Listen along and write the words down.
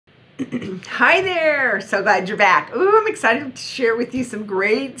Hi there, so glad you're back. Ooh, I'm excited to share with you some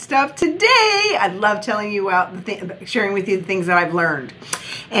great stuff today. I love telling you sharing with you the things that I've learned.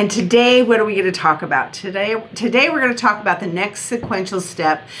 And today, what are we going to talk about? Today we're going to talk about the next sequential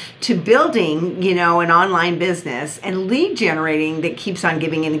step to building, an online business and lead generating that keeps on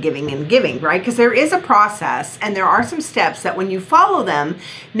giving and giving and giving, right? Because there is a process and there are some steps that when you follow them,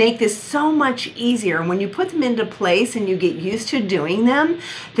 make this so much easier. And when you put them into place and you get used to doing them,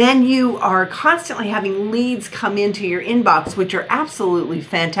 then you are constantly having leads come into your inbox, which are absolutely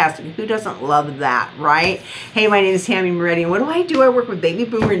fantastic. Who doesn't love that, right? Hey, my name is Tammy Moretti, and what do? I work with baby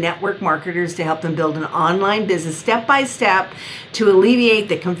boomer network marketers to help them build an online business step by step to alleviate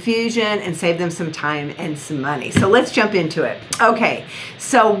the confusion and save them some time and some money. So let's jump into it. Okay,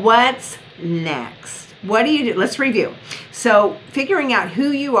 so what's next? What do you do? Let's review. So figuring out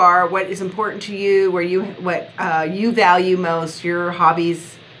who you are, what is important to you, what you value most, your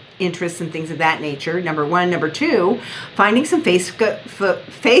hobbies, interests, and things of that nature. Number one. Number two, finding some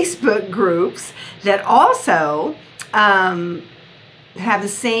Facebook groups that also have the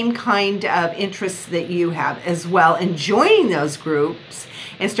same kind of interests that you have as well, and joining those groups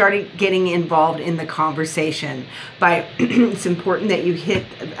and starting getting involved in the conversation. It's important that you hit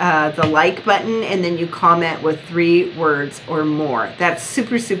the like button and then you comment with 3 words or more. That's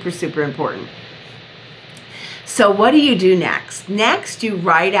super, super, super important. So what do you do next? Next, you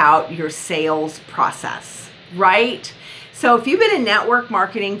write out your sales process, right? So if you've been in network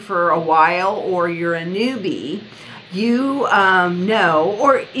marketing for a while or you're a newbie, you know,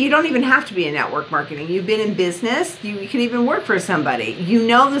 or you don't even have to be in network marketing. You've been in business, you can even work for somebody. You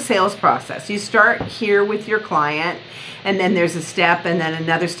know the sales process. You start here with your client, and then there's a step, and then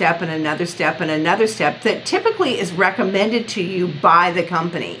another step, and another step, and another step that typically is recommended to you by the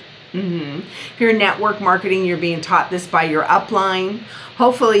company. If you're in network marketing, you're being taught this by your upline.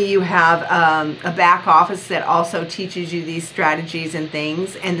 Hopefully you have a back office that also teaches you these strategies and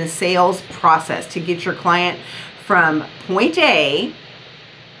things, and the sales process to get your client from point A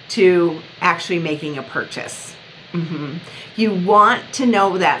to actually making a purchase. You want to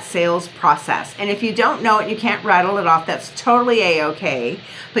know that sales process. And if you don't know it, you can't rattle it off, that's totally a-okay,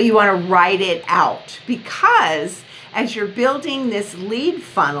 but you want to write it out, because as you're building this lead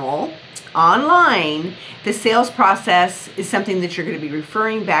funnel online, the sales process is something that you're going to be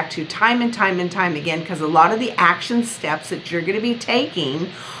referring back to time and time and time again, because a lot of the action steps that you're going to be taking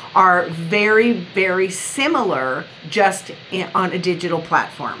are very, very similar, just on a digital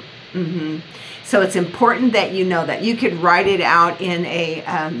platform. So it's important that you know that. You could write it out in a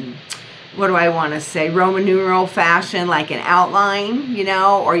Roman numeral fashion, like an outline,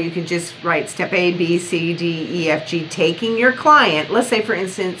 or you can just write step A, B, C, D, E, F, G, taking your client. Let's say, for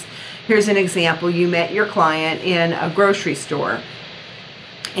instance, here's an example. You met your client in a grocery store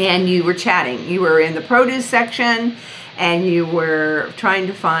and you were chatting. You were in the produce section and you were trying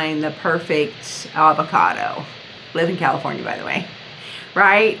to find the perfect avocado. Live in California, by the way,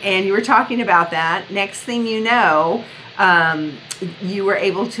 right? And you were talking about that. Next thing you know, you were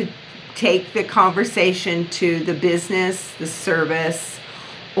able to take the conversation to the business, the service,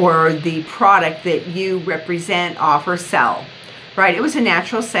 or the product that you represent, offer, sell, right? It was a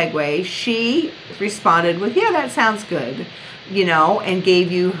natural segue. She responded with, yeah, that sounds good, and gave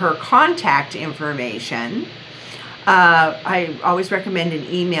you her contact information. I always recommend an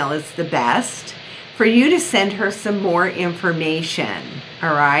email is the best for you to send her some more information,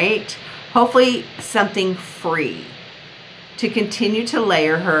 all right? Hopefully something free to continue to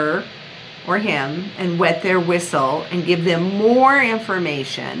layer her or him and wet their whistle and give them more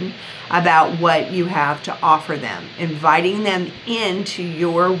information about what you have to offer them, inviting them into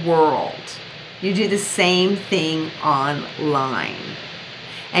your world. You do the same thing online,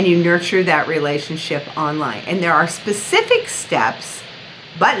 and you nurture that relationship online. And there are specific steps,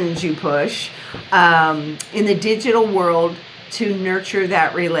 buttons you push in the digital world to nurture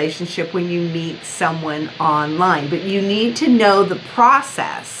that relationship when you meet someone online. But you need to know the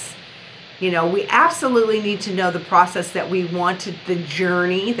process. We absolutely need to know the process that we want to, the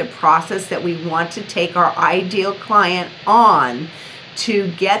journey, the process that we want to take our ideal client on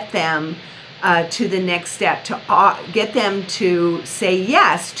to get them to the next step, to get them to say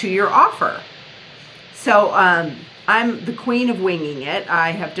yes to your offer. So I'm the queen of winging it.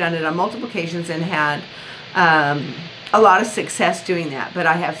 I have done it on multiple occasions and had a lot of success doing that. But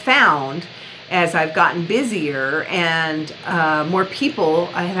I have found as I've gotten busier and I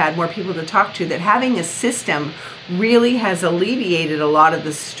have had more people to talk to, that having a system really has alleviated a lot of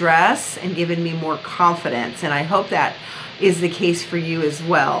the stress and given me more confidence. And I hope that is the case for you as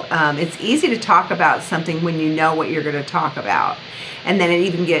well. It's easy to talk about something when you know what you're going to talk about. And then it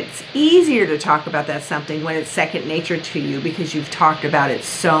even gets easier to talk about that something when it's second nature to you because you've talked about it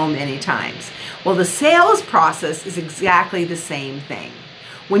so many times. Well, the sales process is exactly the same thing.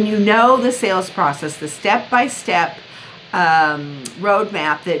 When you know the sales process, the step-by-step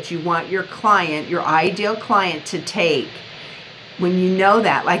roadmap that you want your client, your ideal client, to take, when you know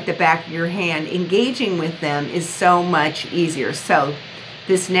that like the back of your hand, engaging with them is so much easier. So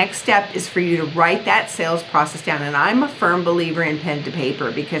this next step is for you to write that sales process down. And I'm a firm believer in pen to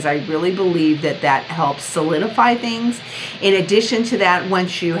paper because I really believe that that helps solidify things. In addition to that,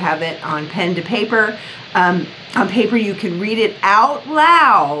 once you have it on pen to paper, you can read it out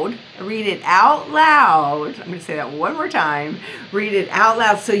loud. Read it out loud. I'm going to say that one more time. Read it out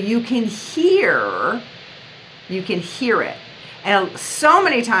loud so you can hear it. And so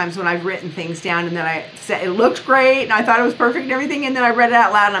many times when I've written things down and then I said it looked great and I thought it was perfect and everything, and then I read it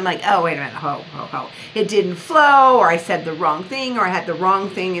out loud and I'm like, oh, wait a minute, it didn't flow, or I said the wrong thing, or I had the wrong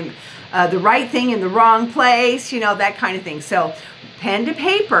thing in the right thing in the wrong place, that kind of thing. So pen to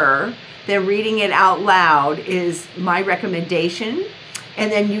paper, then reading it out loud is my recommendation.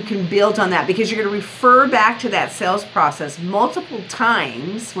 And then you can build on that because you're going to refer back to that sales process multiple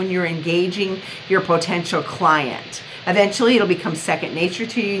times when you're engaging your potential client. Eventually, it'll become second nature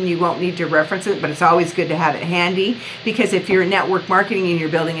to you and you won't need to reference it, but it's always good to have it handy because if you're in network marketing and you're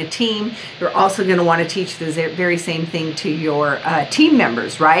building a team, you're also going to want to teach the very same thing to your team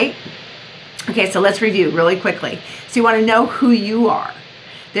members, right? Okay, so let's review really quickly. So you want to know who you are.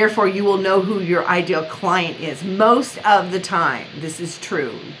 Therefore, you will know who your ideal client is. Most of the time, this is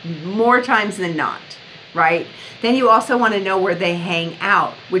true, more times than not, right? Then you also want to know where they hang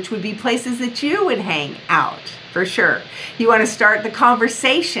out, which would be places that you would hang out, for sure. You want to start the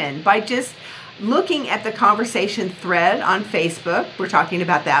conversation by just looking at the conversation thread on Facebook. We're talking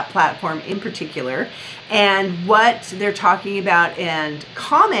about that platform in particular, and what they're talking about and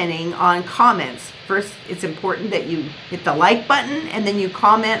commenting on comments. First, it's important that you hit the like button and then you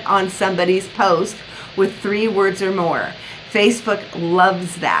comment on somebody's post with 3 words or more. Facebook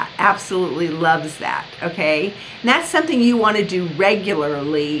loves that, absolutely loves that, okay? And that's something you want to do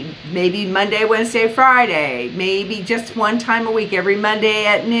regularly, maybe Monday, Wednesday, Friday, maybe just one time a week, every Monday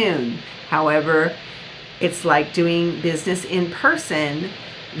at noon. However, it's like doing business in person.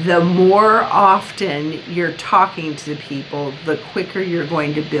 The more often you're talking to people, the quicker you're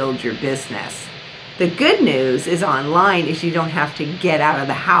going to build your business. The good news is online is you don't have to get out of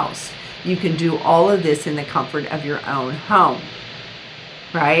the house. You can do all of this in the comfort of your own home,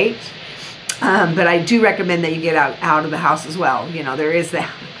 right? But I do recommend that you get out of the house as well. There is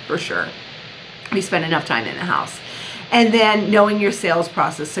that for sure. We spend enough time in the house. And then knowing your sales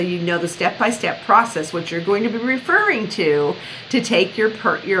process, so you know the step-by-step process, what you're going to be referring to take your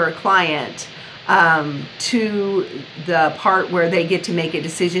client to the part where they get to make a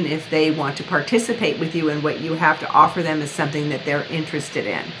decision if they want to participate with you, and what you have to offer them is something that they're interested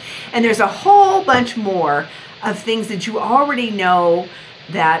in. And there's a whole bunch more of things that you already know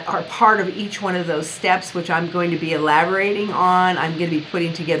that are part of each one of those steps, which I'm going to be elaborating on. I'm going to be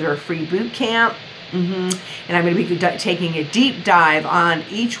putting together a free boot camp. And I'm going to be taking a deep dive on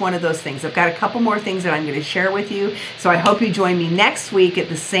each one of those things. I've got a couple more things that I'm going to share with you. So I hope you join me next week at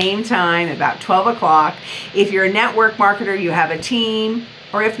the same time, about 12 o'clock. If you're a network marketer, you have a team,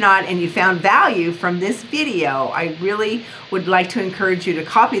 or if not, and you found value from this video, I really would like to encourage you to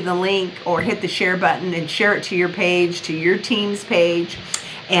copy the link or hit the share button and share it to your page, to your team's page.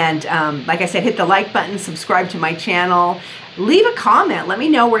 And like I said, hit the like button, subscribe to my channel. Leave a comment. Let me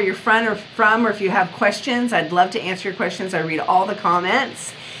know where you're from, or if you have questions. I'd love to answer your questions. I read all the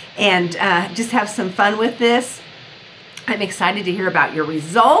comments, and just have some fun with this. I'm excited to hear about your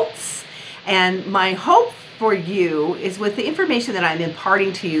results, and my hope for you is, with the information that I'm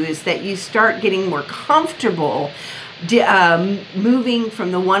imparting to you, is that you start getting more comfortable moving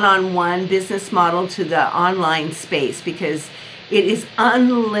from the one-on-one business model to the online space, because it is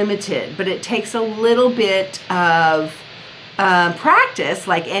unlimited, but it takes a little bit of practice,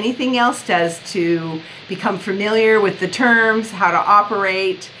 like anything else does, to become familiar with the terms, how to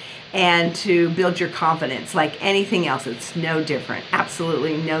operate, and to build your confidence. Like anything else, it's no different,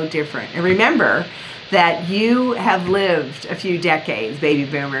 absolutely no different. And remember, that you have lived a few decades, baby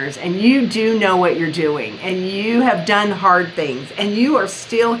boomers, and you do know what you're doing, and you have done hard things, and you are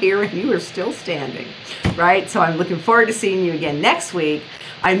still here, and you are still standing, right? So I'm looking forward to seeing you again next week.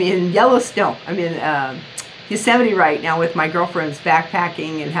 I'm in Yellowstone. I'm in Yosemite right now with my girlfriends,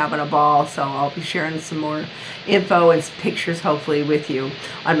 backpacking and having a ball. So I'll be sharing some more info and pictures, hopefully, with you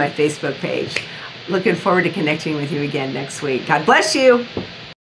on my Facebook page. Looking forward to connecting with you again next week. God bless you.